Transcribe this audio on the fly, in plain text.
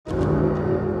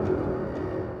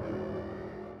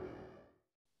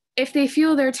if they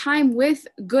fill their time with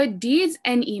good deeds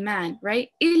and iman, right?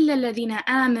 إِلَّا الَّذِينَ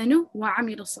آمَنُوا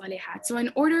وَعَمِلُوا الصَّالِحَاتِ. So in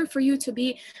order for you to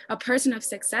be a person of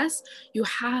success, you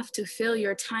have to fill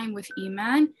your time with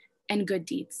iman and good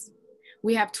deeds.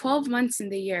 We have 12 months in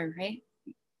the year, right?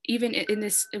 Even in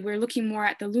this, we're looking more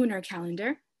at the lunar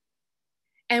calendar.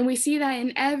 And we see that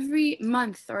in every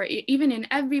month, or even in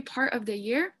every part of the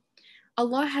year,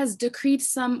 Allah has decreed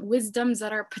some wisdoms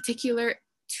that are particular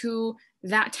to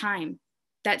that time,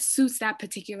 that suits that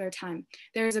particular time.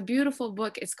 There's a beautiful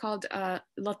book, it's called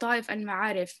Lataif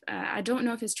al-Ma'arif. I don't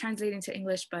know if it's translated into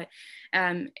English, but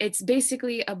it's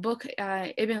basically a book,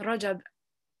 Ibn Rajab,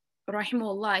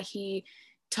 rahimahullah, he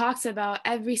talks about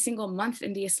every single month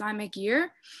in the Islamic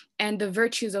year and the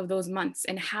virtues of those months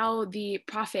and how the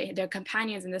Prophet, their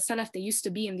companions and the Salaf, they used to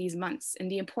be in these months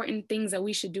and the important things that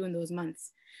we should do in those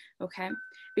months. Okay,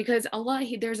 because Allah,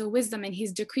 there's a wisdom and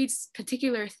He's decreed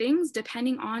particular things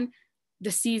depending on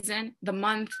the season, the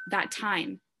month, that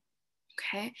time.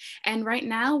 Okay, and right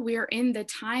now we're in the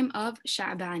time of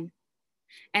Sha'ban,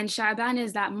 and Sha'ban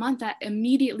is that month that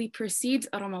immediately precedes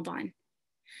Ramadan.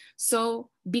 So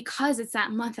because it's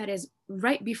that month that is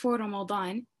right before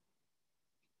Ramadan,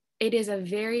 it is a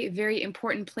very, very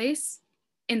important place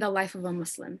in the life of a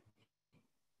Muslim.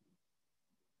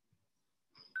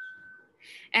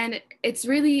 And it's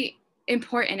really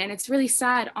important, and it's really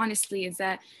sad, honestly, is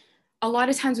that a lot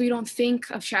of times we don't think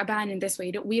of Sha'ban in this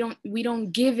way. We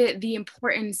don't give it the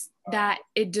importance that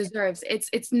it deserves.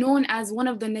 It's known as one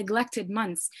of the neglected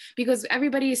months because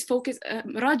everybody is focused.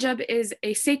 Rajab is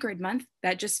a sacred month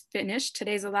that just finished.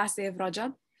 Today's the last day of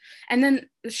Rajab. And then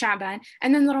Sha'ban.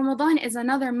 And then Ramadan is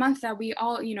another month that we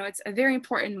all, it's a very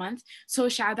important month. So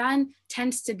Sha'ban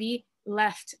tends to be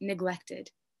left neglected,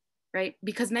 right?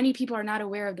 Because many people are not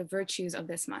aware of the virtues of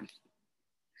this month,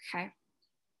 okay?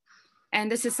 And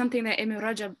this is something that Ibn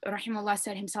Rajab, rahimahullah,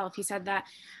 said himself. He said that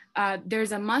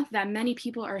there's a month that many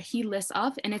people are heedless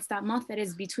of, and it's that month that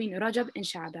is between Rajab and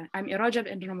Sha'ban.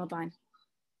 Rajab and Ramadan.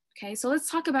 Okay, so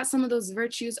let's talk about some of those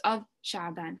virtues of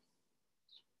Sha'ban.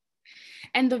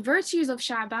 And the virtues of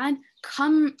Sha'ban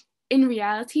come in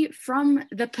reality from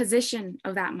the position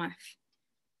of that month.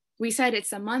 We said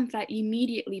it's a month that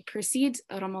immediately precedes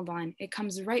Ramadan. It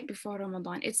comes right before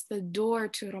Ramadan. It's the door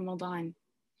to Ramadan.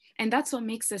 And that's what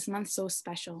makes this month so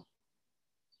special,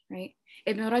 right?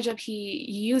 Ibn Rajab, he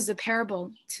used a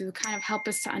parable to kind of help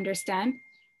us to understand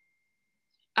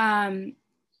the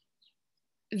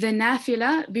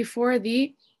nafila before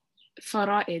the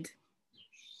fara'id,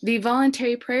 the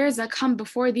voluntary prayers that come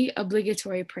before the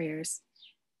obligatory prayers,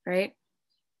 right?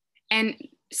 And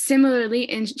similarly,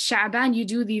 in Sha'ban, you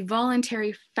do the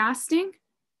voluntary fasting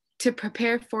to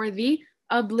prepare for the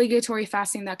obligatory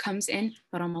fasting that comes in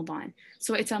Ramadan.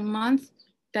 So it's a month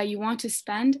that you want to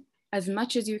spend as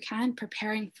much as you can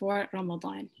preparing for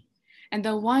Ramadan. And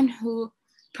the one who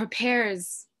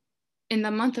prepares in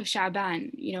the month of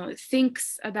Sha'ban,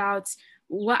 thinks about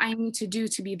what I need to do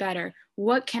to be better,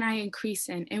 what can I increase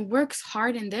in, and works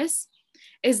hard in this,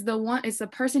 is the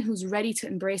person who's ready to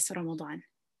embrace Ramadan.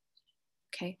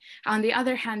 Okay. On the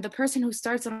other hand, the person who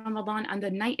starts Ramadan on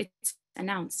the night it's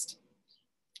announced,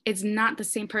 it's not the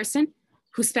same person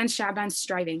who spends Sha'ban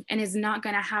striving and is not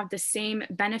going to have the same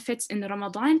benefits in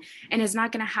Ramadan and is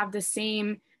not going to have the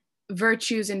same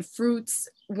virtues and fruits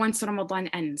once Ramadan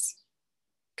ends.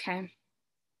 Okay.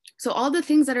 So all the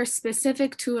things that are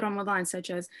specific to Ramadan, such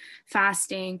as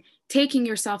fasting, taking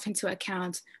yourself into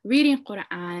account, reading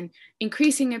Quran,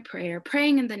 increasing in prayer,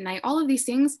 praying in the night, all of these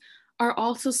things are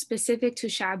also specific to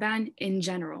Sha'ban in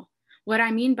general. What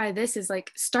I mean by this is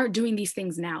start doing these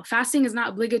things now. Fasting is not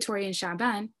obligatory in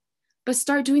Sha'ban, but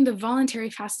start doing the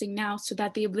voluntary fasting now so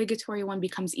that the obligatory one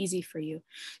becomes easy for you.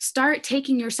 Start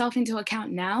taking yourself into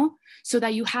account now so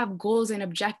that you have goals and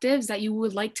objectives that you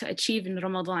would like to achieve in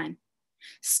Ramadan.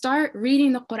 Start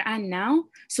reading the Quran now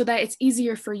so that it's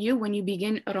easier for you when you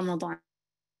begin Ramadan.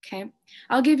 Okay,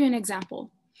 I'll give you an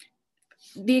example.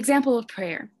 The example of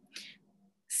prayer.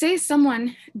 Say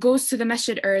someone goes to the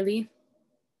masjid early,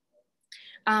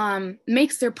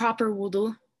 makes their proper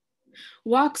wudu,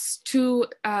 walks to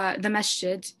the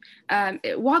masjid,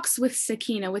 walks with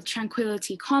sakina, with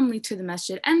tranquility, calmly to the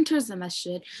masjid, enters the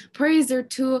masjid, prays their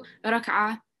 2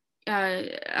 rak'ah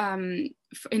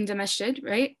in the masjid,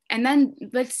 right? And then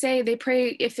let's say they pray,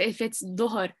 if it's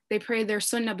dhuhr, they pray their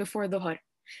sunnah before dhuhr.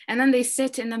 And then they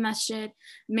sit in the masjid,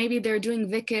 maybe they're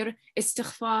doing dhikr,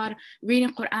 istighfar,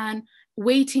 reading Quran,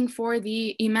 waiting for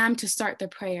the imam to start the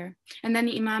prayer. And then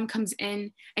the imam comes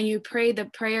in and you pray the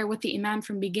prayer with the imam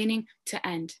from beginning to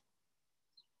end.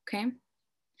 Okay?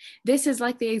 This is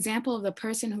like the example of the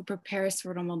person who prepares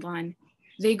for Ramadan.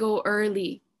 They go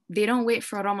early. They don't wait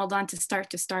for Ramadan to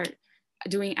start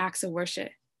doing acts of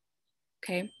worship.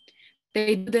 Okay.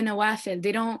 They do the nawafil.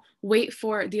 They don't wait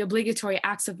for the obligatory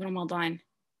acts of Ramadan.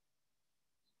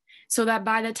 So that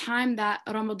by the time that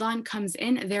Ramadan comes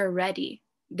in, they're ready.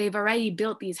 They've already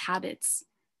built these habits.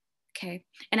 Okay.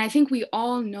 And I think we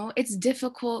all know it's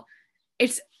difficult.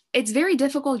 It's very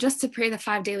difficult just to pray the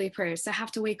 5 daily prayers, to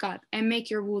have to wake up and make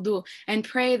your wudu and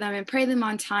pray them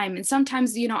on time. And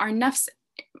sometimes, our nafs,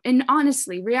 and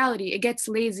honestly, reality, it gets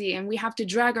lazy and we have to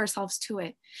drag ourselves to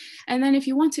it. And then if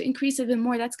you want to increase even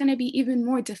more, that's going to be even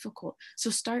more difficult. So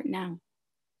start now.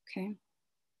 Okay.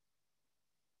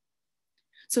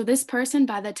 So this person,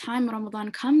 by the time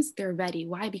Ramadan comes, they're ready.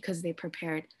 Why? Because they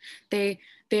prepared. They're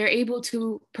able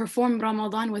to perform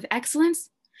Ramadan with excellence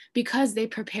because they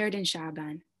prepared in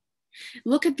Sha'ban.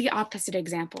 Look at the opposite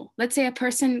example. Let's say a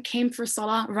person came for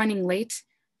Salah running late.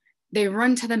 They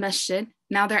run to the masjid.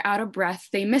 Now they're out of breath.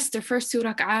 They missed their first 2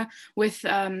 rak'ah with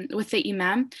the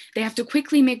imam. They have to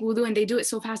quickly make wudu, and they do it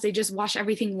so fast they just wash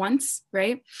everything once,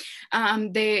 right?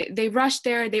 They rush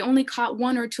there. They only caught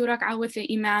 1 or 2 rak'ah with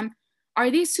the imam. Are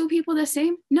these 2 people the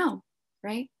same? No,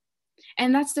 right?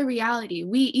 And that's the reality.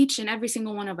 We, each and every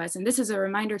single one of us, and this is a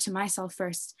reminder to myself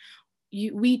first,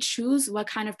 we choose what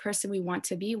kind of person we want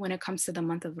to be when it comes to the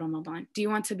month of Ramadan. Do you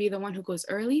want to be the one who goes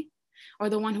early or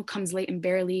the one who comes late and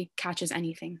barely catches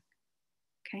anything?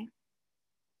 Okay.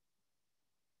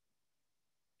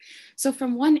 So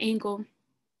from one angle,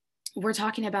 we're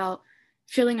talking about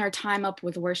filling our time up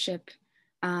with worship.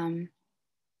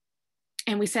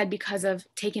 And we said because of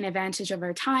taking advantage of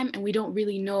our time, and we don't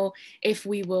really know if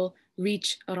we will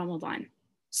reach Ramadan.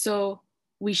 So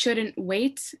we shouldn't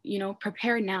wait,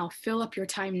 prepare now, fill up your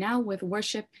time now with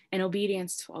worship and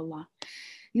obedience to Allah.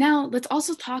 Now, let's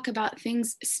also talk about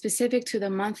things specific to the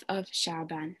month of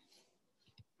Sha'ban.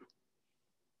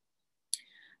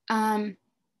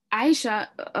 Aisha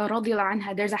radiallahu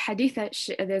anha, there's a hadith that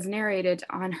is narrated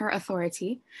on her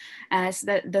authority as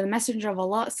that the Messenger of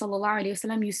Allah sallallahu alaihi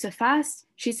wasallam used to fast.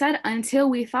 She said until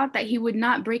we thought that he would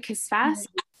not break his fast,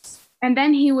 and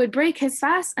then he would break his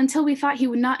fast until we thought he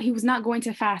was not going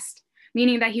to fast,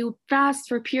 meaning that he would fast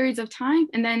for periods of time,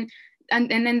 and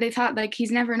then they thought like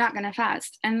he's never not going to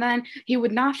fast, and then he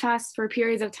would not fast for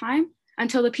periods of time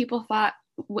until the people thought,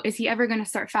 is he ever going to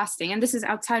start fasting? And this is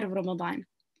outside of Ramadan.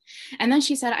 And then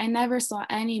she said, I never saw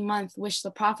any month which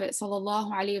the Prophet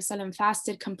ﷺ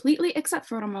fasted completely except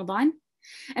for Ramadan.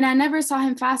 And I never saw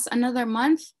him fast another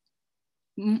month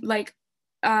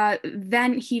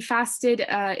then he fasted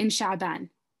in Sha'ban.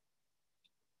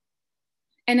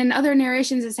 And in other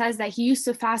narrations, it says that he used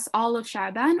to fast all of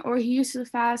Sha'ban, or he used to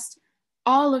fast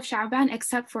all of Sha'ban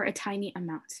except for a tiny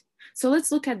amount. So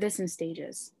let's look at this in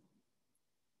stages.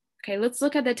 Okay, let's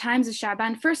look at the times of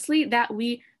Sha'ban. Firstly, that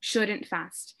we shouldn't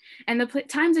fast. And the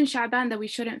times in Sha'ban that we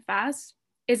shouldn't fast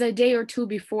is a day or 2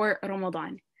 before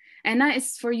Ramadan. And that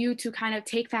is for you to kind of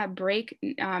take that break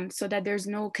so that there's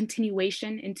no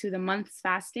continuation into the month's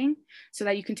fasting, so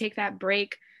that you can take that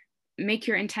break, make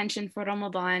your intention for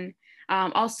Ramadan.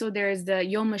 Also, there's the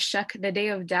Yom Shak, the day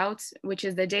of doubt, which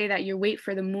is the day that you wait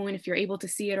for the moon, if you're able to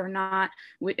see it or not,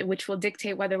 which will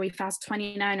dictate whether we fast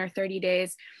 29 or 30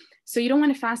 days. So you don't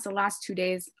want to fast the last 2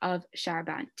 days of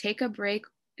Sha'ban. Take a break,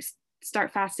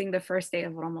 start fasting the first day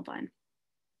of Ramadan.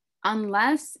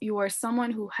 Unless you are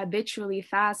someone who habitually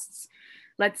fasts,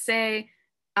 let's say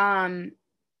 2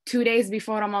 days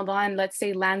before Ramadan, let's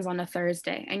say lands on a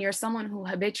Thursday, and you're someone who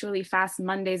habitually fasts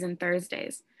Mondays and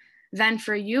Thursdays, then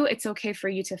for you, it's okay for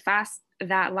you to fast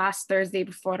that last Thursday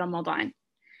before Ramadan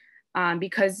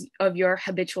because of your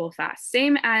habitual fast.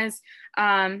 Same as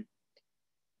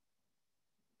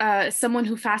someone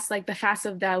who fasts like the fast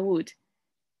of Dawood.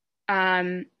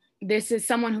 This is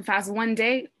someone who fasts 1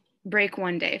 day, break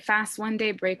 1 day, fast 1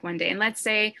 day, break 1 day. And let's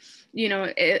say,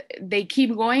 they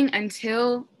keep going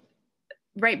until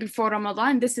right before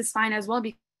Ramadan. This is fine as well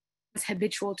because it's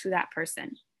habitual to that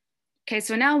person. Okay,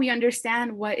 so now we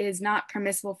understand what is not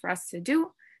permissible for us to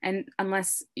do, and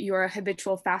unless you're a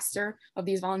habitual faster of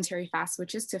these voluntary fasts,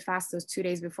 which is to fast those 2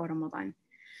 days before Ramadan.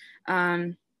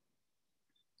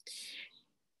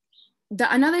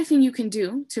 Another thing you can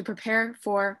do to prepare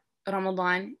for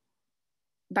Ramadan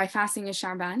by fasting in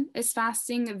Sha'ban is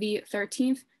fasting the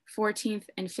 13th, 14th,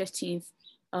 and 15th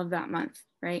of that month,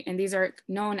 right? And these are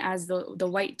known as the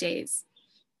white days.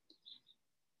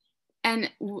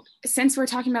 And since we're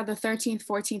talking about the 13th,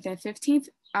 14th, and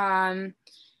 15th,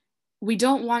 we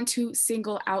don't want to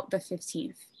single out the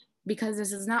 15th because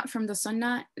this is not from the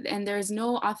Sunnah, and there's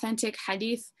no authentic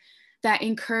hadith that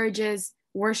encourages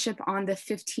worship on the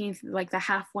 15th, like the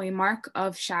halfway mark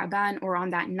of Sha'ban, or on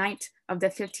that night of the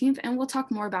 15th. And we'll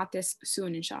talk more about this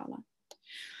soon, inshallah.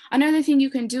 Another thing you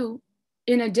can do,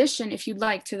 in addition, if you'd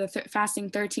like, to the fasting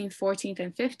 13th, 14th,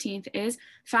 and 15th, is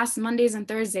fast Mondays and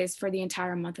Thursdays for the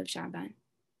entire month of Sha'ban.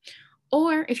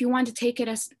 Or if you want to take it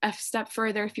a step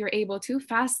further, if you're able to,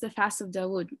 fast the fast of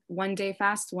Dawood, 1 day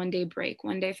fast, 1 day break,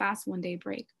 1 day fast, 1 day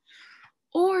break.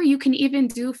 Or you can even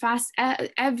do fast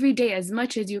every day as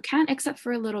much as you can, except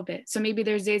for a little bit. So maybe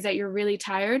there's days that you're really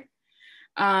tired,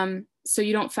 so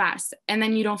you don't fast. And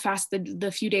then you don't fast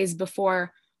the few days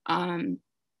before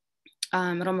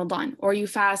Ramadan, or you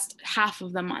fast half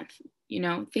of the month,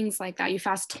 things like that. You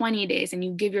fast 20 days and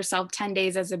you give yourself 10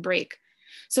 days as a break.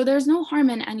 So there's no harm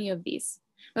in any of these.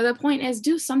 But the point is,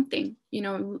 do something.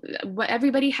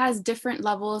 Everybody has different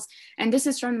levels, and this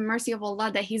is from the mercy of Allah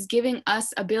that He's giving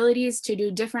us abilities to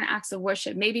do different acts of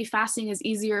worship. Maybe fasting is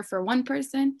easier for one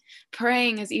person,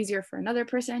 praying is easier for another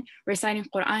person, reciting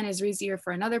Quran is easier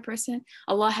for another person.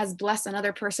 Allah has blessed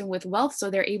another person with wealth, so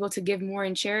they're able to give more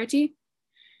in charity.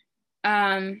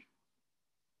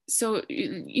 So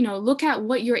look at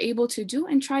what you're able to do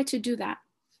and try to do that.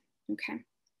 Okay.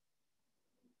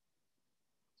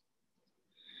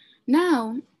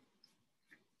 Now,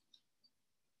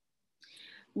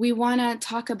 we want to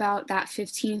talk about that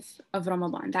 15th of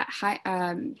Ramadan,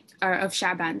 or of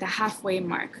Sha'ban, the halfway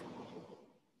mark.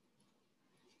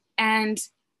 And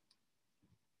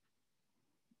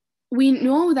we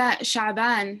know that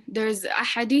Sha'ban, there's a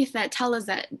hadith that tells us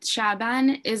that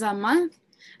Sha'ban is a month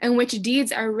in which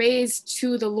deeds are raised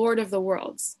to the Lord of the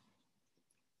worlds.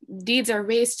 Deeds are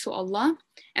raised to Allah.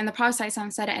 And the Prophet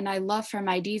ﷺ said, and I love for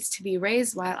my deeds to be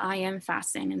raised while I am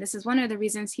fasting. And this is one of the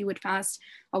reasons he would fast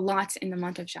a lot in the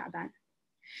month of Sha'ban.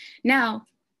 Now,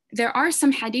 there are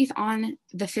some hadith on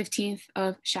the 15th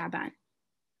of Sha'ban.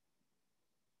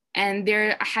 And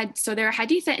there are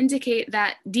hadith that indicate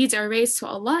that deeds are raised to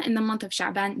Allah in the month of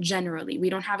Sha'ban generally. We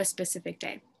don't have a specific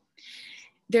day.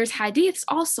 There's hadiths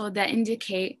also that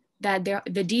indicate that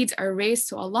the deeds are raised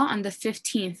to Allah on the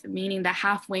 15th, meaning the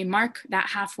halfway mark, that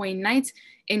halfway night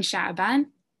in Sha'ban.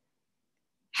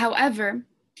 However,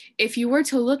 if you were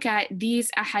to look at these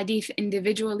ahadith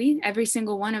individually, every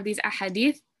single one of these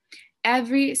ahadith,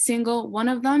 every single one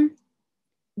of them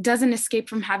doesn't escape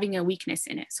from having a weakness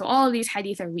in it. So all of these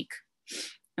hadith are weak,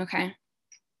 okay?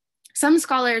 Some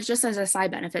scholars, just as a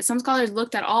side benefit, some scholars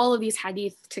looked at all of these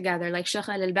hadith together, like Shaykh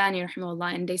al-Albani,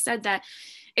 rahimahullah, and they said that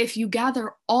if you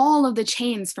gather all of the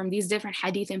chains from these different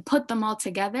hadith and put them all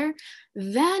together,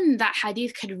 then that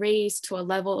hadith could raise to a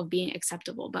level of being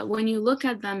acceptable. But when you look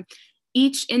at them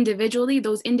each individually,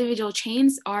 those individual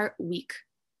chains are weak,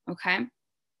 okay?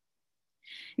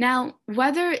 Now,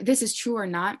 whether this is true or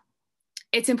not,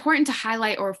 it's important to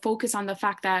highlight or focus on the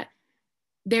fact that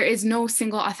there is no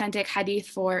single authentic hadith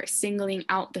for singling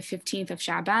out the 15th of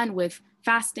Sha'ban with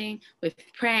fasting, with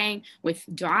praying, with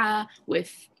dua,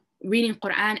 with reading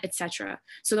Quran, etc.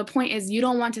 So the point is, you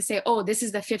don't want to say, oh, this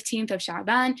is the 15th of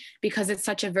Sha'ban because it's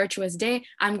such a virtuous day.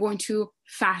 I'm going to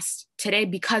fast today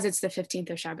because it's the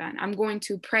 15th of Sha'ban. I'm going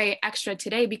to pray extra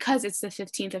today because it's the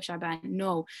 15th of Sha'ban.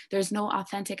 No, there's no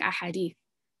authentic ahadith.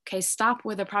 Okay, stop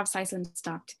where the Prophet ﷺ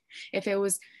stopped. If it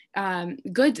was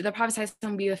good, the Prophet ﷺ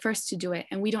would be the first to do it.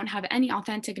 And we don't have any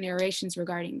authentic narrations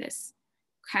regarding this.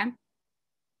 Okay?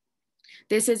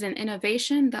 This is an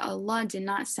innovation that Allah did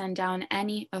not send down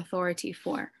any authority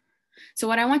for. So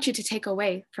what I want you to take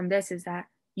away from this is that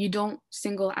you don't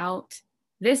single out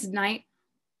this night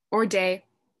or day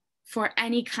for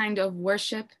any kind of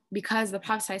worship, because the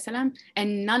Prophet ﷺ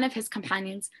and none of his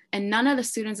companions and none of the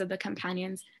students of the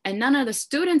companions and none of the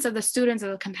students of the students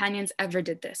of the companions ever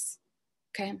did this.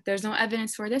 Okay, there's no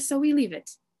evidence for this, so we leave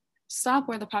it. Stop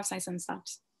where the Prophet ﷺ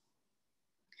stops.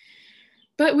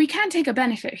 But we can take a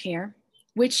benefit here,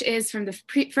 which is from the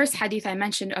first hadith I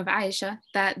mentioned of Aisha,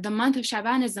 that the month of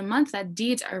Sha'ban is the month that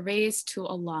deeds are raised to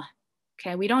Allah.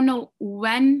 Okay, we don't know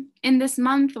when in this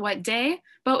month, what day,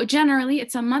 but generally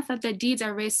it's a month that the deeds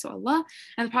are raised to Allah.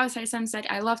 And the Prophet ﷺ said,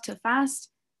 I love to fast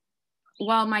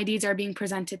while my deeds are being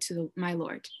presented to my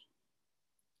Lord.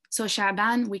 So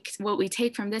Sha'ban, what we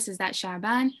take from this is that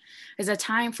Sha'ban is a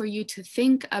time for you to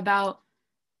think about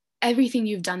everything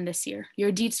you've done this year,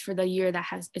 your deeds for the year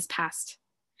that is past.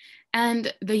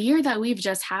 And the year that we've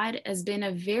just had has been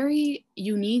a very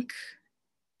unique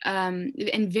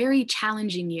and very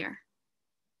challenging year.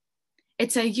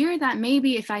 It's a year that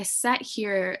maybe if I sat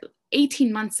here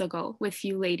 18 months ago with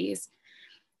you ladies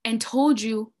and told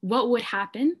you what would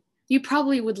happen, you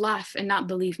probably would laugh and not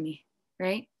believe me,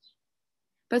 right?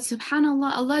 But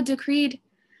subhanAllah, Allah decreed,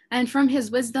 and from his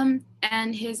wisdom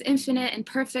and his infinite and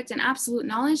perfect and absolute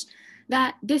knowledge,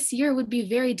 that this year would be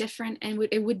very different and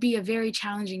it would be a very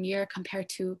challenging year compared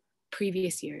to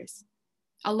previous years.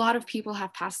 A lot of people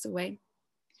have passed away,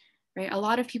 right? A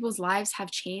lot of people's lives have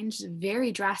changed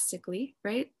very drastically,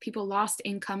 right? People lost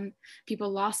income, people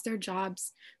lost their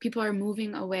jobs, people are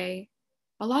moving away.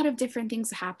 A lot of different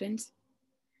things happened.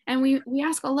 And we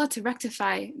ask Allah to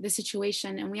rectify the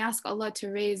situation, and we ask Allah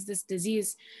to raise this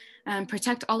disease and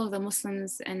protect all of the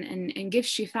Muslims and give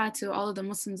shifa to all of the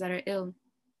Muslims that are ill.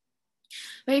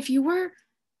 But if you were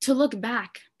to look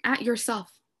back at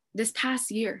yourself this past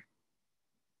year,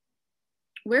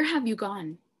 where have you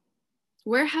gone?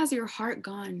 Where has your heart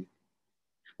gone?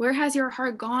 Where has your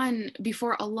heart gone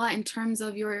before Allah in terms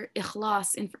of your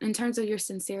ikhlas, in terms of your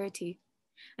sincerity,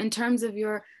 in terms of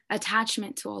your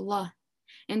attachment to Allah,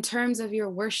 in terms of your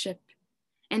worship,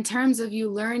 in terms of you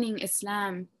learning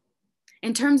Islam,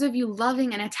 in terms of you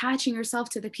loving and attaching yourself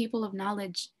to the people of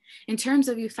knowledge, in terms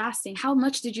of you fasting? How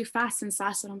much did you fast in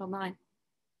last Ramadan?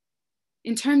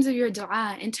 In terms of your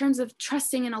dua, in terms of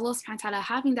trusting in Allah subhanahu wa ta'ala,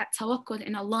 having that tawakkul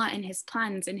in Allah and His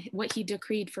plans and what He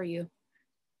decreed for you.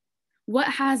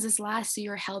 What has this last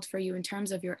year held for you in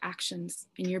terms of your actions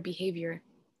and your behavior?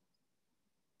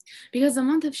 Because the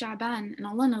month of Sha'ban, and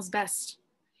Allah knows best,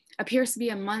 appears to be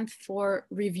a month for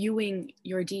reviewing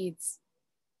your deeds,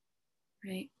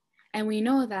 right? And we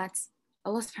know that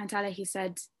Allah subhanahu wa ta'ala, He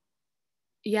said,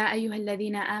 يا أيها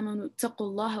الذين آمنوا اتقوا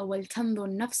الله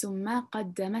ولتنظر نفس ما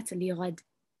قدمت لغد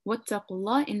واتقوا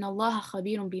الله إن الله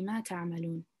خبير بما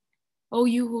تعملون. O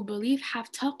you who believe,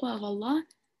 have taqwa of Allah,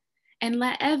 and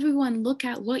let everyone look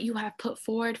at what you have put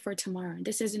forward for tomorrow.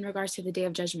 This is in regards to the Day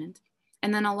of Judgment.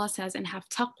 And then Allah says, and have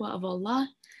taqwa of Allah.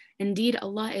 Indeed,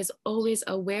 Allah is always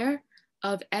aware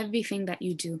of everything that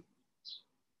you do.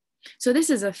 So this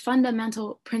is a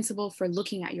fundamental principle for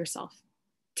looking at yourself.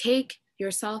 Take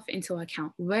yourself into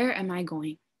account. Where am I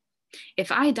going?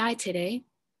 If I die today,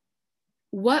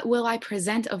 what will I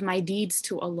present of my deeds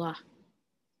to Allah?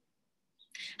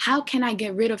 How can I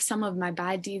get rid of some of my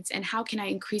bad deeds, and how can I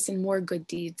increase in more good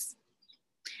deeds?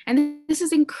 And this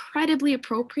is incredibly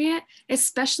appropriate,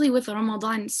 especially with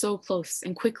Ramadan so close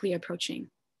and quickly approaching.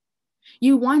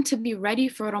 You want to be ready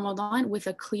for Ramadan with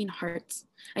a clean heart,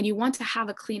 and you want to have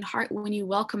a clean heart when you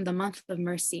welcome the month of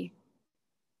mercy.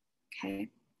 Okay?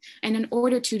 And in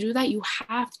order to do that, you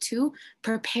have to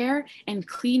prepare and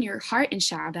clean your heart in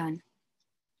Sha'ban.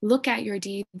 Look at your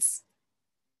deeds,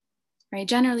 right?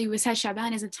 Generally, we say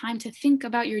Sha'ban is a time to think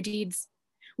about your deeds.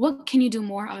 What can you do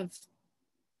more of?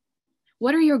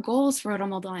 What are your goals for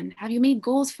Ramadan? Have you made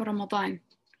goals for Ramadan?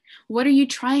 What are you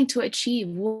trying to achieve?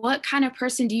 What kind of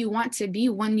person do you want to be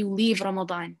when you leave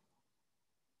Ramadan,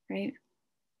 right?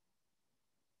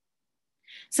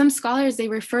 Some scholars, they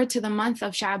refer to the month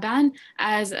of Sha'ban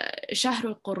as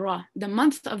Shahrul Qurra, the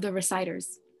month of the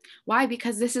reciters. Why?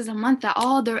 Because this is a month that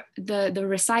all the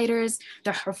reciters,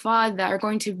 the hufad that are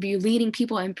going to be leading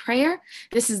people in prayer,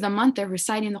 this is the month they're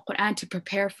reciting the Quran to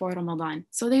prepare for Ramadan.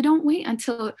 So they don't wait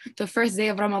until the first day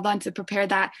of Ramadan to prepare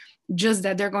that juz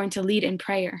that they're going to lead in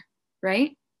prayer,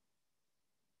 right?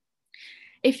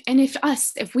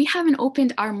 If we haven't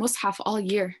opened our mushaf all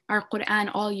year, our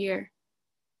Quran all year,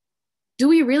 do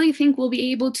we really think we'll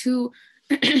be able to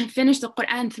finish the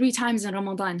Quran 3 times in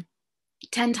Ramadan,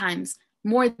 10 times,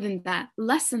 more than that,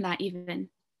 less than that even,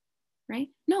 right?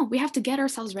 No, we have to get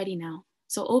ourselves ready now.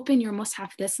 So open your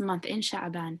mushaf this month in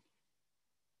Sha'ban.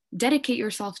 Dedicate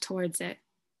yourself towards it.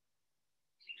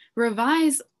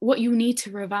 Revise what you need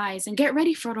to revise and get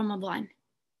ready for Ramadan.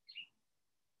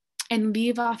 And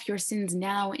leave off your sins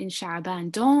now in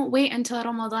Sha'ban. Don't wait until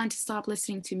Ramadan to stop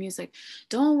listening to music.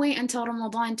 Don't wait until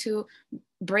Ramadan to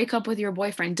break up with your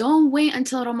boyfriend. Don't wait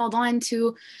until Ramadan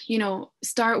to,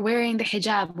 start wearing the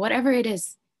hijab, whatever it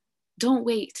is. Don't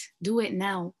wait. Do it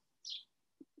now.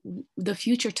 The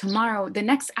future, tomorrow, the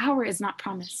next hour is not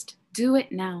promised. Do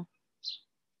it now.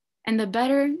 And the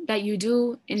better that you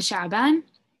do in Sha'ban,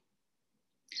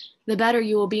 the better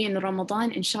you will be in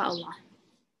Ramadan, inshallah.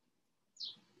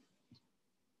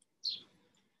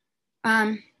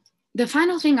 The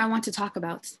final thing I want to talk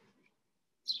about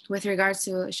with regards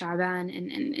to Sha'ban,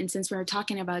 and since we're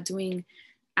talking about doing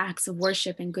acts of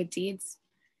worship and good deeds,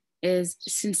 is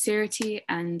sincerity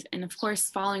and of course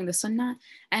following the sunnah.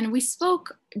 And we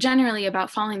spoke generally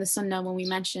about following the sunnah when we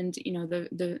mentioned,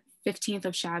 the 15th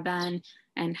of Sha'ban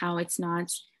and how it's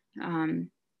not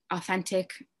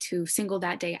authentic to single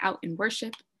that day out in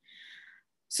worship.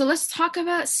 So let's talk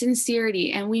about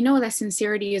sincerity. And we know that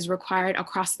sincerity is required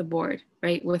across the board,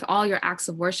 right? With all your acts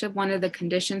of worship, one of the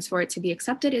conditions for it to be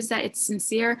accepted is that it's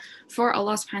sincere for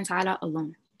Allah subhanahu wa ta'ala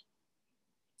alone.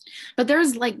 But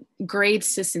there's like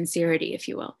grades to sincerity, if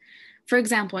you will. For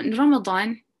example, in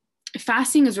Ramadan,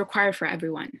 fasting is required for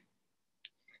everyone.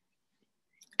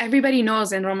 Everybody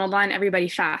knows in Ramadan, everybody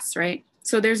fasts, right?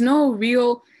 So there's no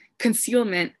real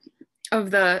concealment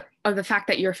of the fact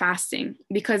that you're fasting,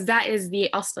 because that is the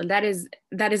asl, that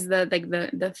is the like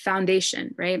the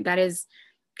foundation, right? That is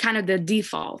kind of the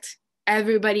default.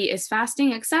 Everybody is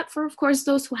fasting except for, of course,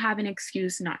 those who have an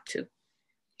excuse not to.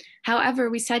 However,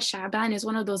 we said Sha'ban is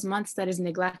one of those months that is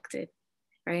neglected,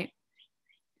 right?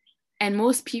 And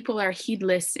most people are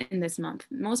heedless in this month.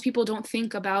 Most people don't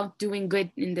think about doing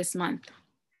good in this month,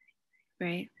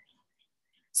 right?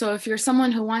 So if you're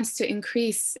someone who wants to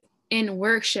increase in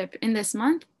worship in this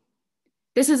month,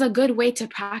 this is a good way to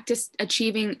practice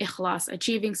achieving ikhlas,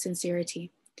 achieving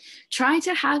sincerity. Try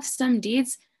to have some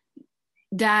deeds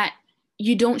that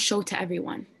you don't show to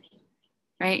everyone,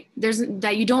 right?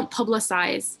 That you don't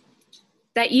publicize,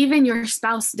 that even your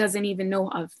spouse doesn't even know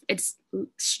of. It's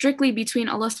strictly between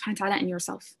Allah subhanahu wa ta'ala and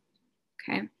yourself,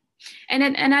 okay?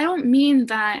 And I don't mean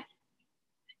that,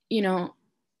 you know,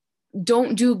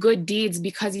 don't do good deeds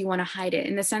because you want to hide it,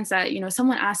 in the sense that, you know,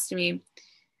 someone asked me,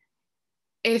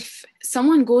 if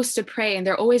someone goes to pray and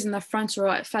they're always in the front row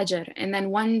at Fajr, and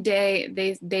then one day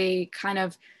they kind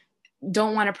of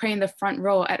don't want to pray in the front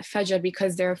row at Fajr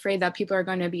because they're afraid that people are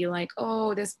going to be like,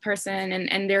 oh, this person,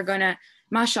 and they're going to,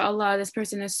 mashallah, this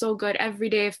person is so good every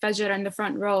day Fajr in the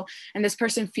front row, and this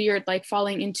person feared like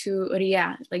falling into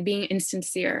riyah, like being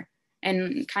insincere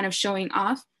and kind of showing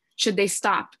off. Should they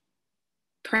stop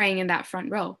praying in that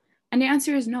front row? And the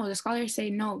answer is no. The scholars say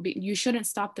no, you shouldn't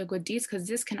stop the good deeds, because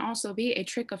this can also be a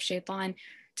trick of shaitan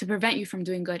to prevent you from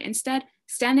doing good. Instead,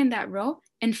 stand in that row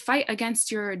and fight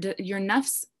against your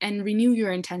nafs and renew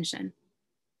your intention.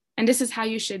 And this is how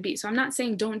you should be. So I'm not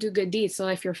saying don't do good deeds. So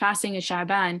if you're fasting in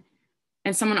Sha'ban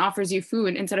and someone offers you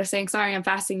food, instead of saying, sorry, I'm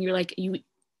fasting, you're like, you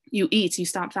eat, you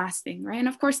stop fasting, right? And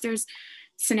of course, there's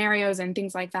scenarios and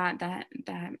things like that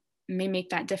may make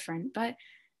that different, but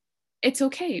it's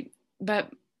okay.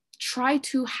 But try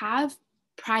to have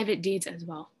private deeds as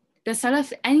well. The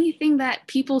Salaf, anything that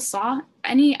people saw,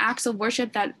 any acts of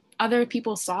worship that other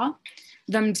people saw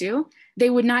them do,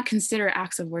 they would not consider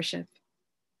acts of worship,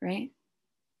 right?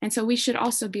 And so we should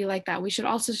also be like that. We should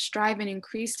also strive and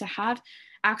increase to have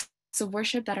acts of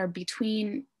worship that are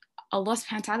between Allah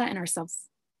subhanahu wa ta'ala and ourselves.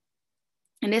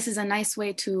 And this is a nice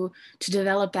way to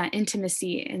develop that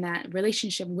intimacy and that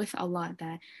relationship with Allah,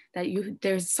 that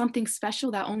there's something special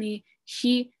that only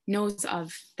He knows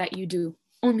of, that you do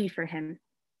only for Him.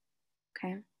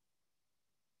 Okay.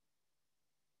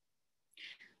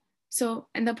 So,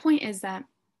 and the point is that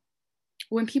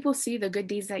when people see the good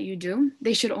deeds that you do,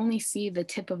 they should only see the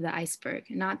tip of the iceberg,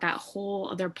 not that whole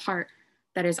other part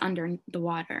that is under the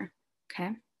water.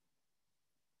 Okay.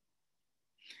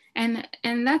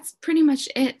 And that's pretty much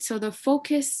it. So the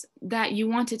focus that you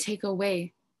want to take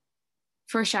away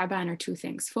for Sha'ban are two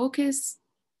things. Focus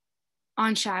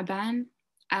on Sha'ban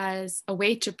as a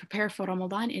way to prepare for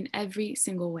Ramadan in every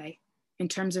single way, in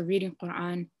terms of reading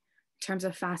Quran, in terms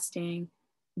of fasting,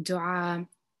 dua,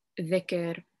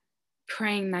 dhikr,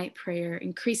 praying night prayer,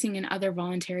 increasing in other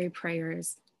voluntary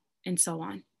prayers, and so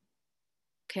on.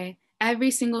 Okay?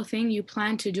 Every single thing you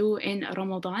plan to do in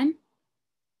Ramadan,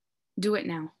 do it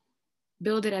now.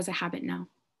 Build it as a habit now.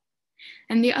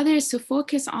 And the other is to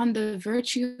focus on the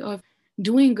virtue of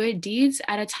doing good deeds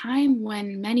at a time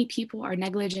when many people are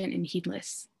negligent and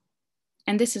heedless.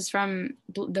 And this is from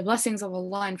the blessings of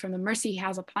Allah and from the mercy He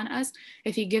has upon us,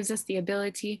 if He gives us the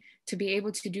ability to be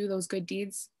able to do those good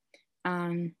deeds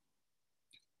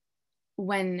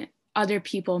when other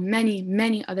people,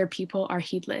 many other people are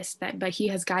heedless. But He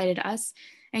has guided us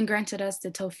and granted us the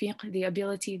tawfiq, the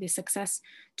ability, the success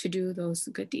to do those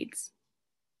good deeds.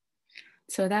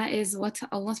 So that is what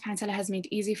Allah subhanahu wa ta'ala has made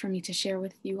easy for me to share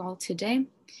with you all today.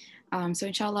 So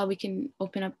inshallah, we can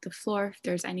open up the floor if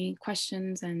there's any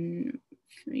questions and,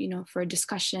 you know, for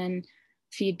discussion,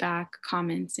 feedback,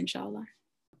 comments, inshallah.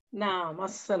 Naam,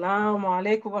 assalamu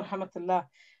alaikum wa rahmatullah.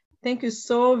 Thank you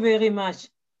so very much.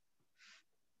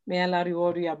 May Allah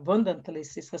reward you abundantly,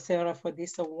 Sister Sarah, for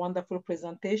this wonderful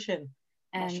presentation.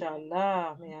 And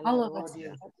MashaAllah, may Allah reward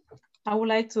you. I would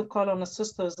like to call on the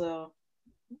sisters to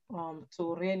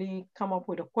really come up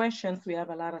with the questions. We have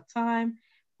a lot of time.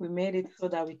 We made it so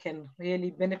that we can really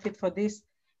benefit for this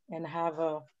and have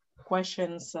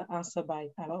questions answered by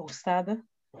our Ustada.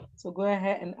 So go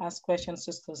ahead and ask questions,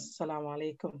 sisters. Assalamu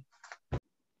alaikum.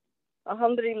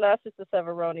 Alhamdulillah, Sister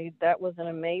Severoni, that was an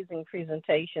amazing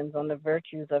presentation on the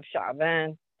virtues of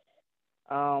Sha'ban.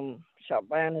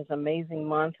 Sha'ban is an amazing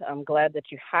month. I'm glad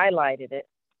that you highlighted it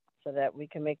so that we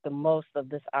can make the most of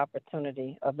this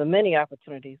opportunity, of the many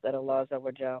opportunities that Allah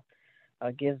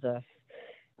gives us.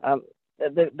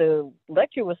 the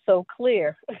lecture was so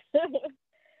clear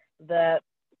that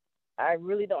I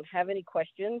really don't have any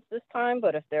questions this time,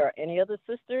 but if there are any other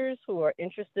sisters who are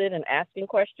interested in asking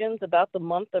questions about the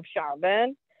month of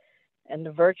Sha'ban and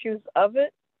the virtues of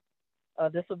it,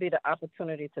 this will be the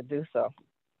opportunity to do so.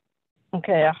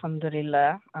 Okay,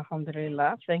 alhamdulillah,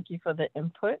 alhamdulillah. Thank you for the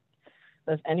input.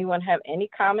 Does anyone have any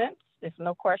comments? If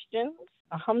no questions,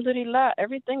 alhamdulillah,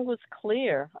 everything was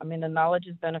clear. I mean, the knowledge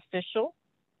is beneficial.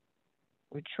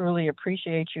 We truly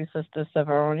appreciate you, Sister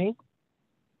Severoni.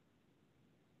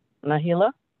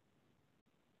 Nahila?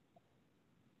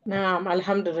 Naam,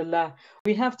 alhamdulillah.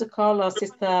 We have to call our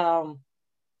Sister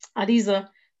Adiza.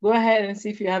 Go ahead and see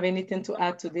if you have anything to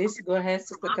add to this. Go ahead,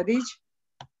 Sister Khadij.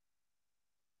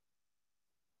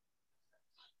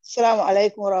 Assalamu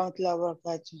alaikum wa rahmatullahi wa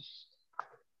barakatuh.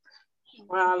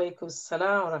 Wa alaikum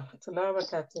assalam wa rahmatullahi wa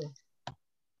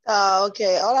barakatuh.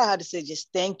 Okay, all I had to say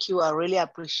just thank you. I really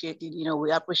appreciate it. You know,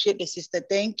 we appreciate the sister.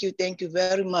 Thank you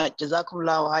very much.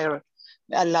 Jazakumullahu khairan.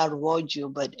 May Allah reward you.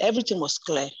 But everything was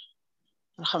clear.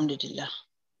 Alhamdulillah.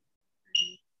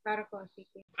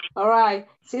 All right,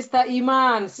 Sister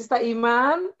Iman. Sister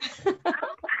Iman.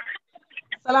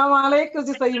 Assalamu alaikum,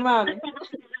 Sister Iman.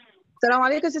 Assalamu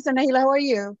alaikum, Sister Nahila. How are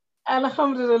you?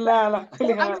 Alhamdulillah. I'm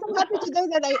so happy today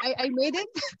that I made it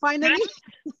finally.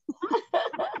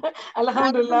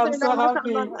 Alhamdulillah, I'm so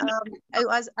happy.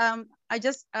 I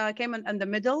just came in the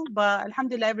middle, but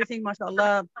alhamdulillah, everything,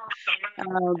 mashallah,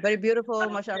 very beautiful,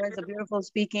 mashallah, it's a beautiful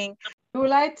speaking. We would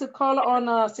like to call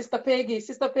on Sister Peggy.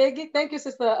 Sister Peggy, thank you,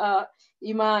 Sister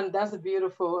Iman. That's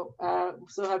beautiful. I'm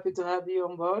so happy to have you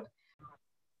on board.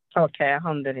 Okay,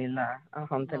 alhamdulillah,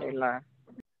 alhamdulillah.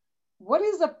 What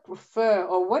is a prefer,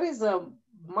 or what is a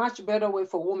much better way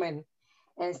for women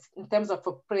in terms of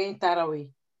praying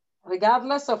Taraweeh?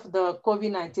 Regardless of the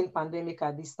COVID-19 pandemic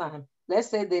at this time, let's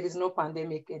say there is no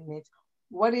pandemic in it,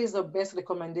 what is the best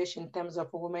recommendation in terms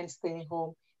of women staying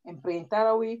home and praying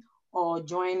Taraweeh or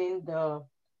joining the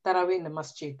Taraweeh in the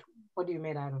masjid? What do you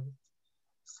make out of it?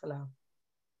 Salam.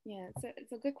 Yeah,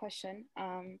 it's a good question.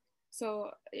 So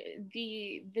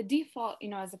the default,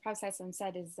 as the Prophet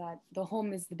said, is that the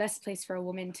home is the best place for a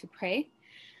woman to pray.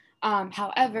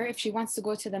 However, if she wants to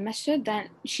go to the masjid, then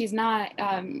she's not,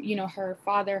 her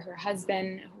father, her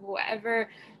husband, whoever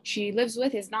she lives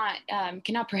with is not,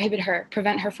 cannot prevent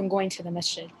her from going to the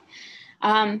masjid.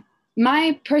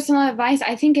 My personal advice,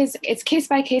 I think, is it's case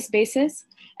by case basis.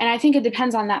 And I think it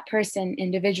depends on that person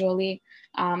individually.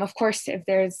 Of course, if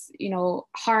there's,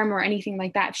 harm or anything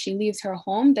like that, if she leaves her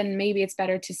home, then maybe it's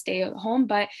better to stay at home.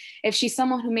 But if she's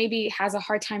someone who maybe has a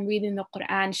hard time reading the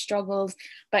Quran, struggles,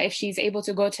 but if she's able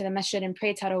to go to the masjid and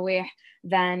pray Taraweeh,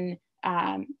 then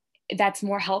that's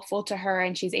more helpful to her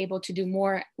and she's able to do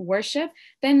more worship,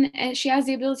 then she has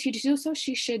the ability to do so,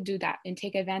 she should do that and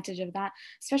take advantage of that,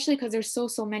 especially because there's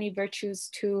so many virtues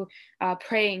to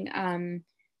praying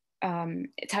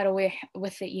Taraweeh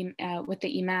with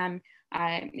the Imam.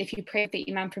 If you pray with the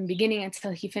Imam from beginning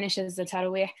until he finishes the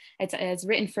Taraweeh, it's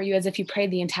written for you as if you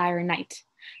prayed the entire night.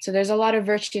 So there's a lot of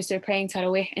virtues to praying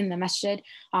Taraweeh in the masjid.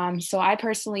 So I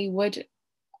personally would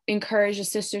encourage the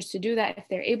sisters to do that if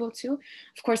they're able to.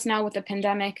 Of course, now with the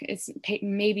pandemic, it's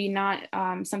maybe not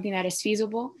something that is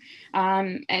feasible.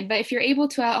 But if you're able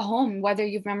to at home, whether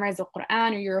you've memorized the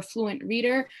Quran or you're a fluent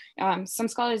reader, some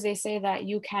scholars, they say that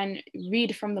you can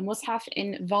read from the Mus'haf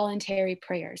in voluntary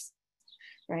prayers.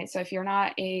 Right. So if you're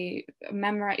not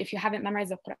if you haven't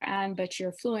memorized the Quran, but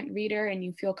you're a fluent reader and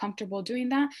you feel comfortable doing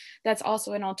that, that's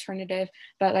also an alternative.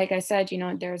 But like I said,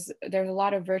 there's a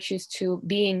lot of virtues to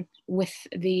being with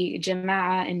the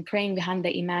Jama'ah and praying behind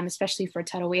the Imam, especially for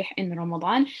Taraweeh in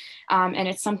Ramadan. And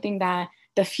it's something that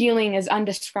the feeling is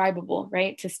undescribable,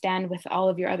 right? To stand with all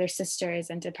of your other sisters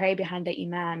and to pray behind the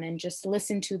Imam and just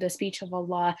listen to the speech of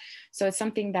Allah. So it's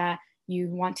something that you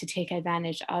want to take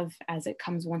advantage of as it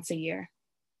comes once a year.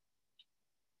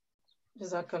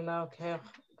 Jazakallah khair.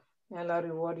 May Allah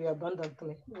reward you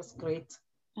abundantly. That's great.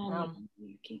 Sister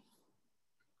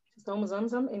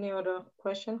Zamzam, any other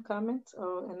question, comment,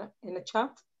 or in the chat?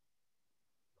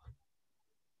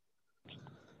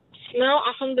 No,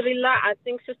 alhamdulillah. I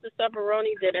think Sister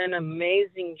Severoni did an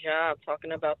amazing job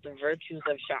talking about the virtues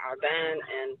of Sha'ban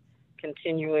and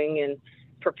continuing and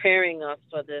preparing us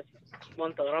for this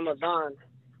month of Ramadan,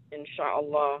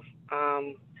 inshallah.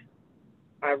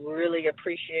 I really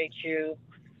appreciate you,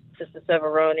 Sister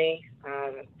Severoni.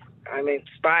 I'm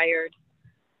inspired,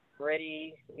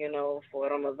 ready, for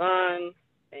Ramadan,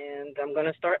 and I'm going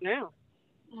to start now.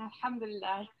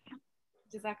 Alhamdulillah.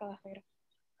 Jazakallah khair.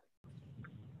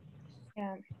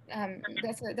 Yeah,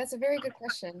 that's a very good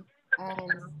question.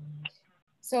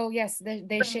 So yes,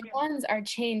 the shaitans are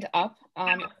chained up.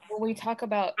 When we talk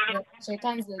about the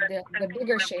shaitans, the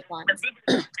bigger shaitans,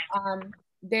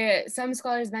 some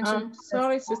scholars mention.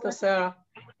 Sorry, Sister Sarah.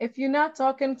 If you're not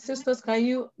talking, sisters, can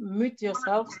you mute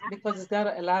yourselves because it's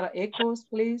got a lot of echoes,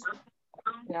 please?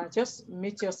 Yeah, just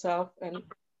mute yourself and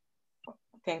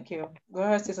thank you. Go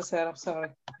ahead, Sister Sarah. Sorry.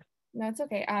 No, it's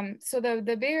okay. So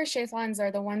the bigger shaitans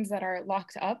are the ones that are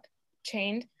locked up,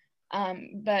 chained.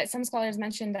 But some scholars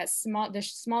mention that the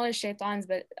smaller shaitans,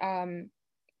 but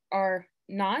are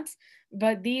not.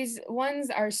 But these ones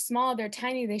are small. They're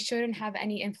tiny. They shouldn't have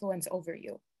any influence over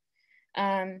you.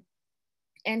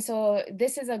 And so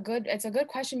this is it's a good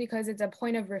question because it's a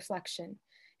point of reflection.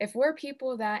 If we're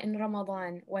people that in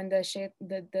Ramadan, when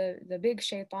the big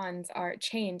shaitans are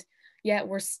chained, yet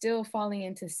we're still falling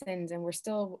into sins and we're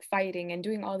still fighting and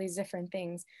doing all these different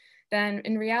things, then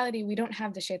in reality, we don't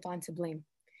have the shaitan to blame.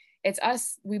 It's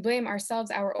us, we blame ourselves,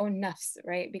 our own nafs,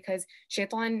 right? Because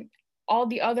shaitan, all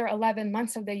the other 11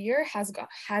 months of the year has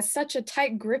such a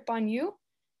tight grip on you,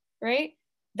 right?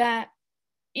 That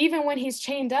even when he's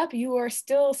chained up, you are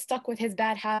still stuck with his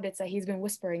bad habits that he's been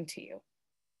whispering to you.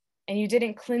 And you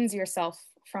didn't cleanse yourself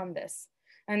from this.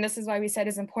 And this is why we said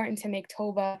it's important to make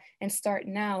tawbah and start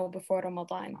now before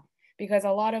Ramadan, because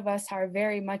a lot of us are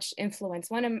very much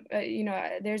influenced.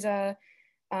 There's a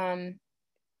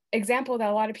example that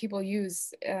a lot of people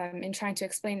use in trying to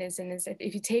explain this, and is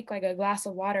if you take like a glass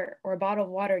of water or a bottle of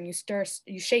water and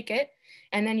you shake it,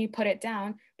 and then you put it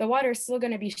down, the water is still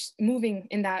going to be moving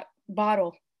in that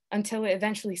bottle until it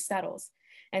eventually settles.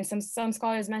 And some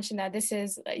scholars mention that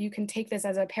you can take this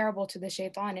as a parable to the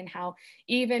shaitan, and how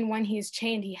even when he's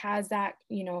chained, he has that,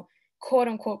 quote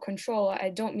unquote control. I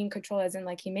don't mean control as in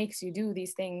like he makes you do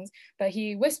these things, but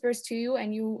he whispers to you,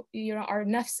 and our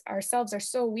nafs, ourselves are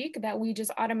so weak that we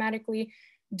just automatically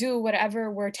do whatever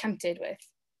we're tempted with.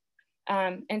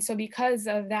 And so because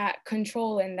of that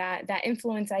control and that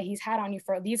influence that he's had on you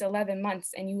for these 11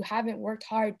 months, and you haven't worked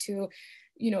hard to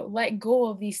let go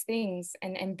of these things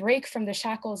and break from the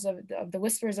shackles of the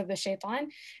whispers of the shaitan,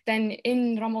 then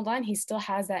in Ramadan, he still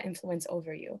has that influence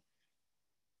over you.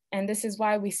 And this is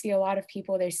why we see a lot of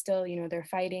people, they're still, they're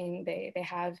fighting, they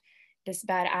have this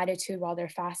bad attitude while they're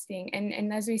fasting.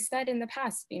 And as we said in the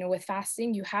past, with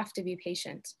fasting, you have to be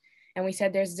patient. And we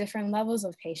said there's different levels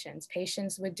of patience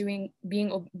with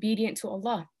being obedient to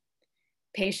Allah,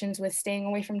 patience with staying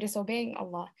away from disobeying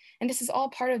Allah. And this is all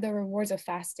part of the rewards of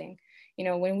fasting.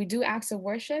 When we do acts of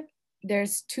worship,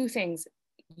 there's two things.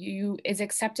 It's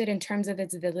accepted in terms of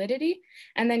its validity,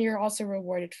 and then you're also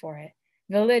rewarded for it.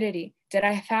 Validity. Did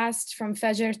I fast from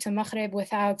Fajr to Maghrib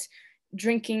without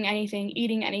drinking anything,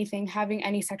 eating anything, having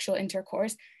any sexual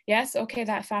intercourse? Yes, okay,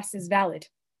 that fast is valid.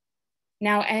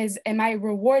 Now, am I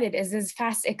rewarded? Is this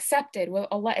fast accepted? Will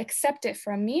Allah accept it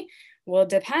from me? Well, it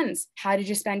depends. How did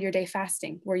you spend your day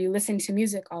fasting? Were you listening to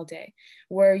music all day?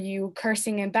 Were you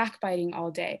cursing and backbiting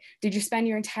all day? Did you spend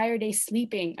your entire day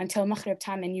sleeping until Maghrib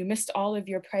time and you missed all of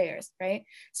your prayers, right?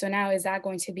 So now is that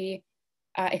going to be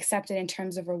accepted in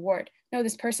terms of reward? No,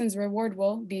 this person's reward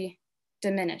will be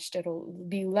diminished. It'll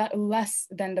be less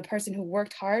than the person who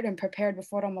worked hard and prepared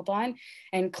before Ramadan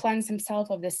and cleansed himself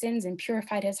of the sins and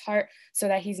purified his heart so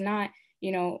that he's not,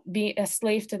 be a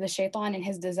slave to the shaitan and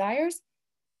his desires.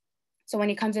 So when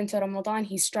he comes into Ramadan,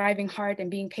 he's striving hard and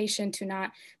being patient to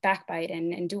not backbite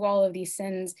and do all of these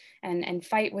sins and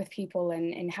fight with people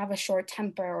and have a short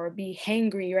temper or be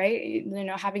hangry, right?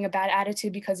 Having a bad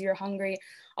attitude because you're hungry,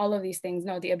 all of these things.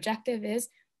 No, the objective is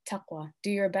taqwa.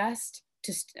 Do your best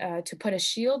to put a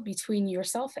shield between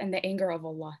yourself and the anger of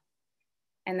Allah.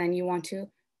 And then you want to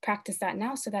practice that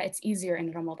now so that it's easier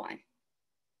in Ramadan.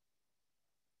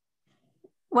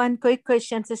 One quick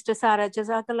question, Sister Sarah,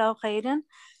 Jazakallah khairan.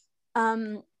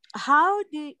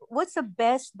 What's the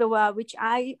best dua, which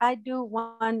I do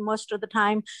one most of the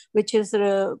time, which is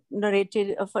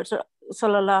narrated for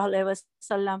Sallallahu Alaihi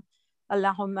Wasallam,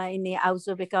 Allahumma inni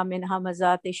a'udhu bika min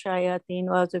hamazati shayatin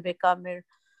wa a'udhu bika min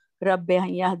rabbi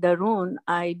yahdarun.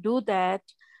 I do that,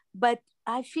 but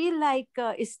I feel like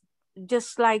it's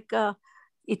just like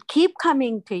it keep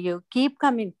coming to you, keep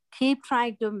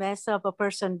trying to mess up a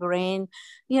person's brain,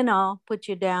 put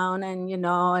you down, and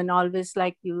and always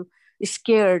like you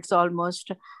scared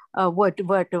almost. What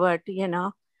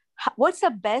what's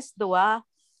the best dua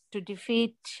to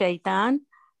defeat shaitan,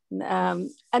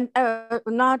 and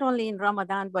not only in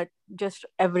Ramadan but just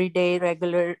everyday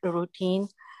regular routine?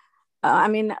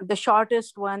 The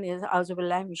shortest one is A'udhu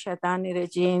billahi minash shaitani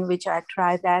rajim, which I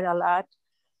try that a lot,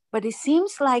 but it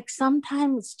seems like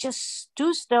sometimes it's just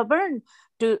too stubborn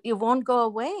it won't go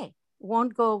away.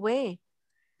 What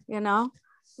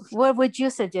would you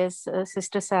suggest,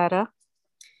 Sister Sarah?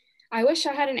 I wish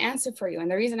I had an answer for you. And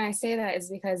the reason I say that is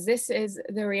because this is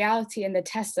the reality and the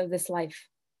test of this life,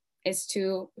 is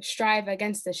to strive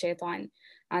against the shaitan.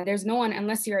 There's no one,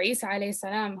 unless you're Isa alayhi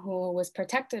salam, who was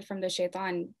protected from the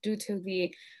shaitan due to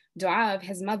the dua of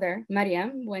his mother,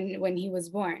 Maryam, when he was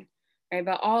born. Right?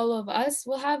 But all of us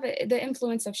will have the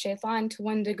influence of shaitan to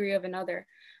one degree or another.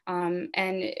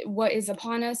 And what is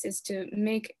upon us is to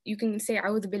make, you can say,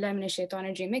 A'udhu billahi minash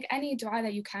shaitanir rajeem, make any dua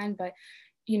that you can, but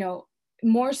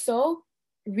more so,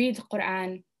 read the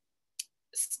Quran,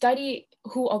 study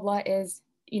who Allah is.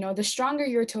 The stronger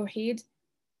your tawheed,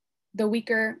 the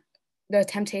weaker the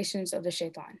temptations of the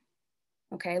shaitan.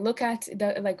 Okay, look at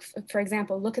for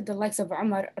example, look at the likes of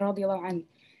Umar radiallahu anhu.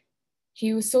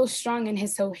 He was so strong in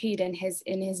his tawheed and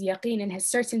in his yaqeen and his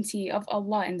certainty of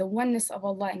Allah and the oneness of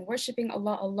Allah and worshiping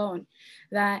Allah alone,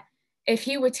 that if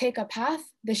he would take a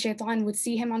path, the shaitan would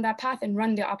see him on that path and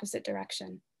run the opposite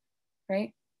direction,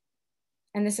 right?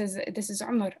 And this is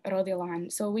Umar radiallahu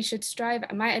anhu. So we should strive.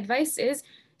 My advice is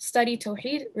study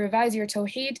tawheed, revise your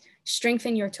tawheed,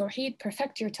 strengthen your tawheed,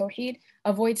 perfect your tawheed,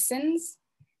 avoid sins.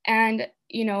 And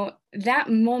that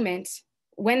moment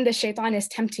when the shaitan is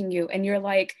tempting you and you're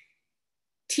like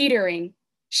teetering,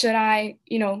 should I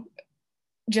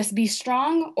just be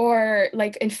strong or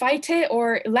and fight it,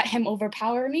 or let him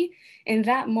overpower me? In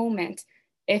that moment,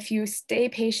 if you stay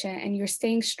patient and you're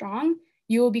staying strong,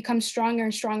 you will become stronger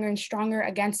and stronger and stronger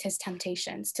against his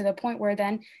temptations, to the point where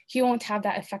then he won't have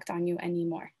that effect on you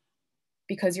anymore,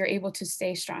 because you're able to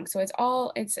stay strong. So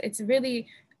it's really,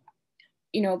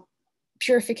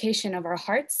 purification of our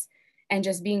hearts and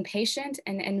just being patient,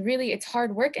 and really it's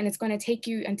hard work, and it's going to take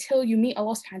you until you meet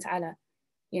Allah subhanahu wa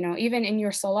ta'ala. Even in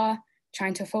your salah,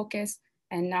 trying to focus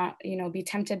and not, be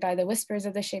tempted by the whispers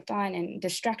of the shaitan and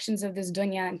distractions of this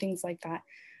dunya and things like that.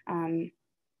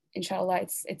 Inshallah,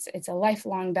 it's a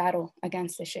lifelong battle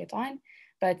against the shaitan,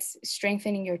 but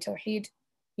strengthening your tawheed,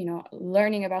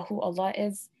 learning about who Allah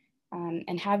is,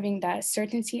 and having that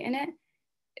certainty in it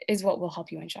is what will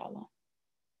help you, inshallah.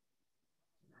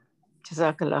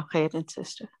 Jazakallah khairan,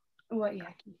 sister.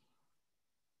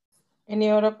 Any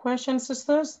other questions,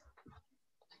 sisters?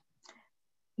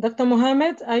 Dr.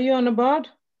 Muhammad, are you on the board?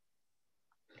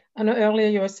 I know earlier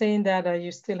you were saying that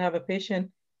you still have a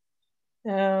patient.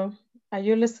 Are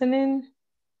you listening?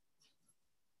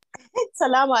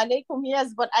 Assalamu alaikum.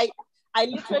 Yes, but I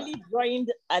literally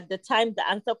joined at the time the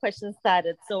answer question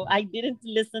started, so I didn't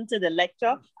listen to the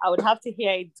lecture. I would have to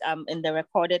hear it in the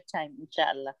recorded time,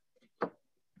 inshallah.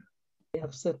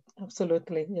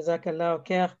 Absolutely. Jazakallah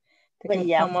khair. Taking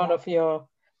time out of your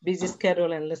busy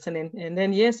schedule and listening. And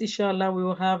then, yes, inshallah, we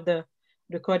will have the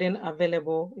recording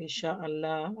available,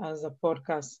 inshallah, as a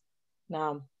podcast.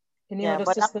 Now, any other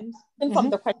systems? From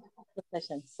the question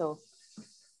session, so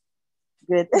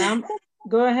good.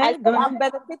 Go ahead. I'm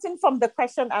benefiting from the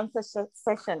question answer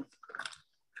session.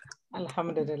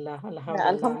 Alhamdulillah.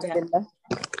 Alhamdulillah.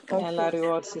 May Allah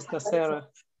reward Sister Sarah.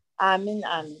 Amin.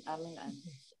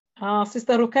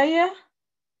 Sister Ruqayya.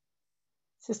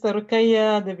 Sister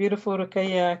Ruqayya, the beautiful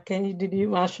Ruqayya,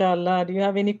 mashallah, do you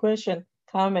have any question,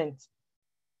 comment?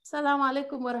 Assalamu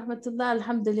alaikum wa rahmatullah,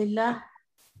 alhamdulillah.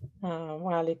 Wa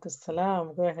alaikum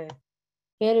assalam, go ahead.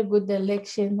 Very good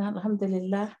election,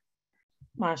 alhamdulillah.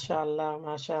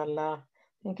 Mashallah.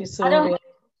 Thank you so much.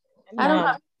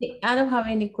 I don't have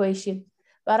any question.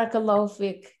 Barakallahu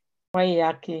fiqh.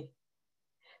 Wayaki.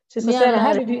 Sister Sarah,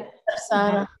 how did you?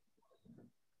 Sarah.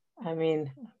 I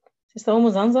mean, Sister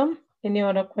Zamzam, any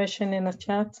other question in the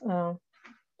chat?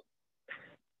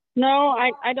 No,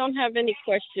 I don't have any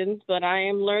questions, but I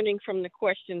am learning from the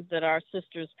questions that our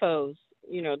sisters pose,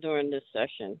 during this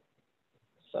session.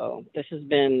 So this has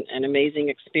been an amazing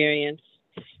experience.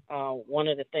 One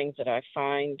of the things that I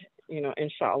find,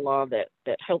 inshallah,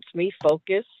 that helps me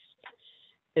focus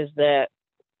is that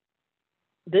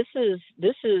this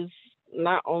is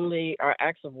not only our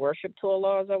acts of worship to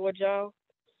Allah Azza wa Jal.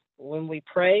 When we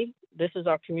pray, this is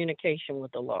our communication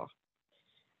with Allah.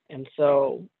 And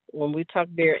so when we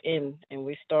takbir in and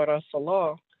we start our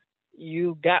salah,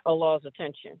 you got Allah's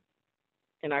attention.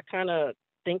 And I kind of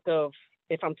think of,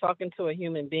 if I'm talking to a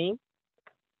human being,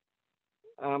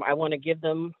 I want to give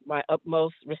them my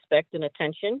utmost respect and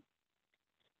attention.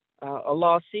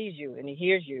 Allah sees you and He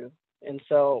hears you. And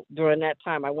so during that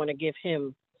time, I want to give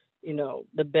Him,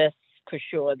 the best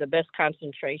khushu', the best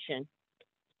concentration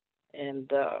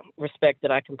and respect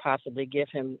that I can possibly give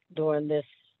Him during this,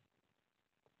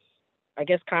 I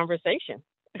guess, conversation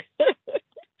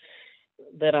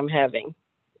that I'm having.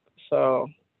 So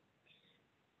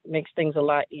it makes things a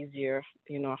lot easier,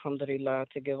 alhamdulillah,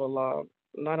 to give Allah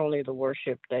not only the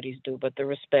worship that He's due, but the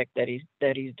respect that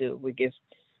He's due. We give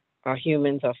our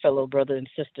humans, our fellow brothers and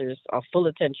sisters, our full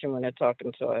attention when they're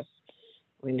talking to us.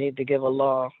 We need to give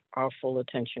Allah our full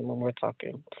attention when we're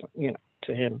talking,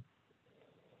 to Him.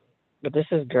 But this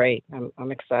is great.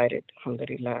 I'm excited,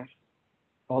 alhamdulillah.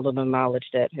 All of the knowledge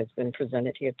that has been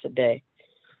presented here today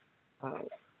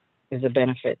is a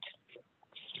benefit.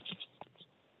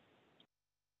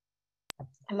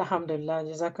 Alhamdulillah,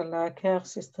 Jazakallah khair,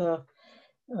 Sister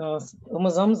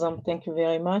Zamzam, thank you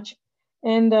very much.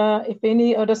 And if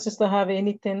any other sister have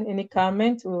anything, any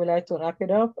comment, we would like to wrap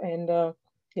it up and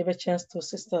give a chance to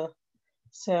Sister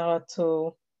Sarah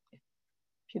to,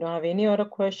 if you don't have any other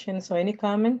questions or any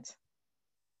comments,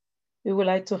 we would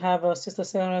like to have Sister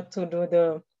Sarah to do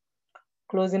the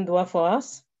closing dua for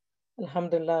us.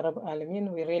 Alhamdulillah Rabb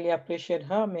Alameen. We really appreciate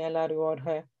her. May Allah reward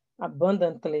her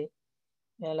abundantly.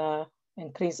 May Allah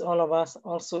increase all of us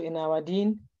also in our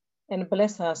deen and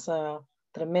bless us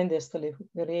tremendously.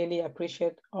 We really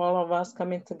appreciate all of us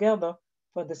coming together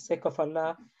for the sake of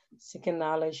Allah, seeking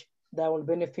knowledge that will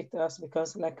benefit us,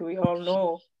 because like we all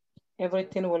know,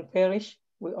 everything will perish.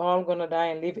 We're all gonna die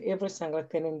and leave every single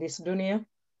thing in this dunya.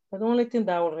 But the only thing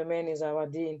that will remain is our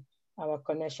deen, our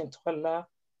connection to Allah,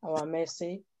 our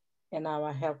mercy, and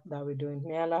our help that we're doing.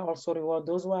 May Allah also reward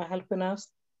those who are helping us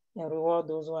and reward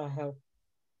those who are helped.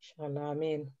 Inshallah,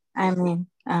 Ameen. Ameen.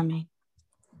 Ameen.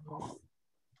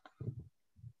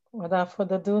 Without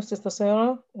further ado, Sister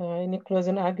Sarah, any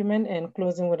closing argument and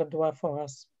closing with a dua for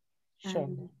us? Sure.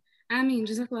 Ameen.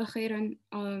 Jazakallah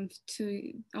khairan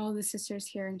to all the sisters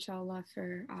here, inshallah,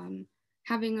 for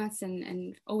having us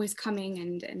and always coming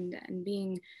and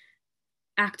being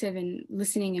active and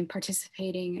listening and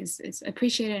participating is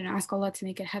appreciated, and ask Allah to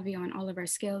make it heavy on all of our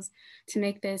scales, to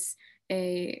make this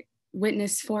a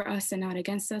witness for us and not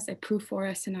against us, a proof for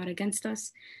us and not against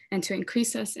us, and to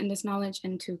increase us in this knowledge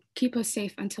and to keep us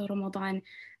safe until Ramadan,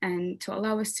 and to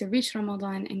allow us to reach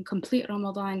Ramadan and complete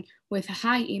Ramadan with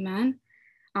high iman.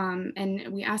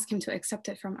 And we ask Him to accept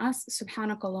it from us.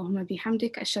 Subhanaka Allahumma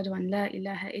bihamdik, ashhadu an la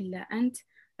ilaha illa ant,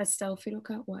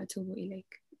 astaghfiruka wa atubu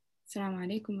ilayk. Assalamu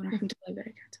alaikum wa rahmatullahi wa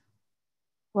barakatuh.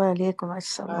 Wa alaikum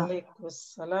assalam. Wa alaikum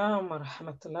assalam wa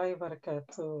rahmatullahi wa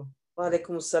barakatuh. Wa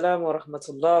alaikum assalam wa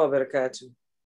rahmatullahi wa barakatuh.